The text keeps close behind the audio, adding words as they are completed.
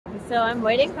So I'm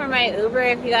waiting for my Uber.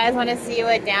 If you guys want to see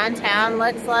what downtown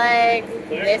looks like,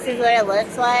 this is what it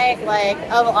looks like. Like,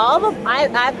 of all the,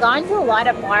 I've gone to a lot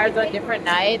of bars on different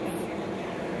nights.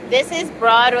 This is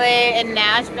Broadway in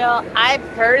Nashville. I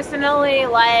personally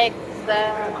like the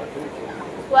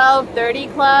 1230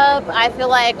 Club. I feel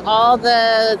like all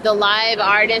the live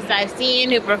artists I've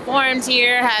seen who performed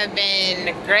here have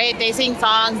been great. They sing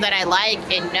songs that I like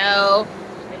and know.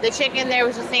 The chick in there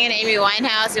was just singing Amy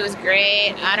Winehouse. It was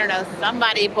great. I don't know.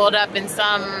 Somebody pulled up in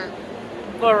some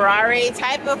Ferrari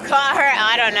type of car.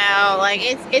 I don't know. Like,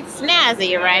 it's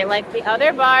snazzy, right? Like, the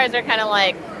other bars are kind of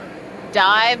like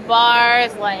dive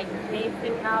bars, like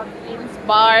Mason Alpin's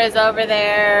bars over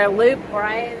there, Luke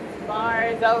Bryan's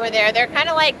bars over there. They're kind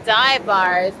of like dive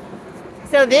bars.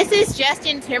 So this is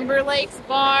Justin Timberlake's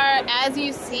bar. As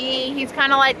you see, he's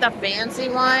kind of like the fancy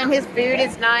one. His food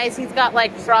is nice. He's got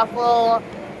like truffle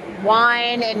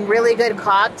wine and really good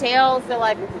cocktails. So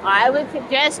like, I would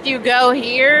suggest you go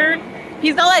here.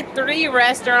 He's got like 3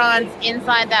 restaurants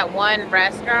inside that one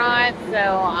restaurant.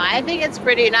 So I think it's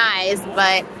pretty nice,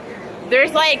 but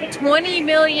there's like 20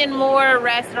 million more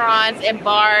restaurants and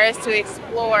bars to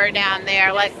explore down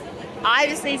there. Like,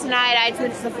 obviously tonight I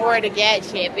couldn't afford to get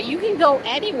shit, but you can go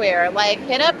anywhere. Like,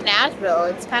 hit up Nashville.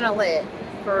 It's kind of lit,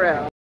 for real.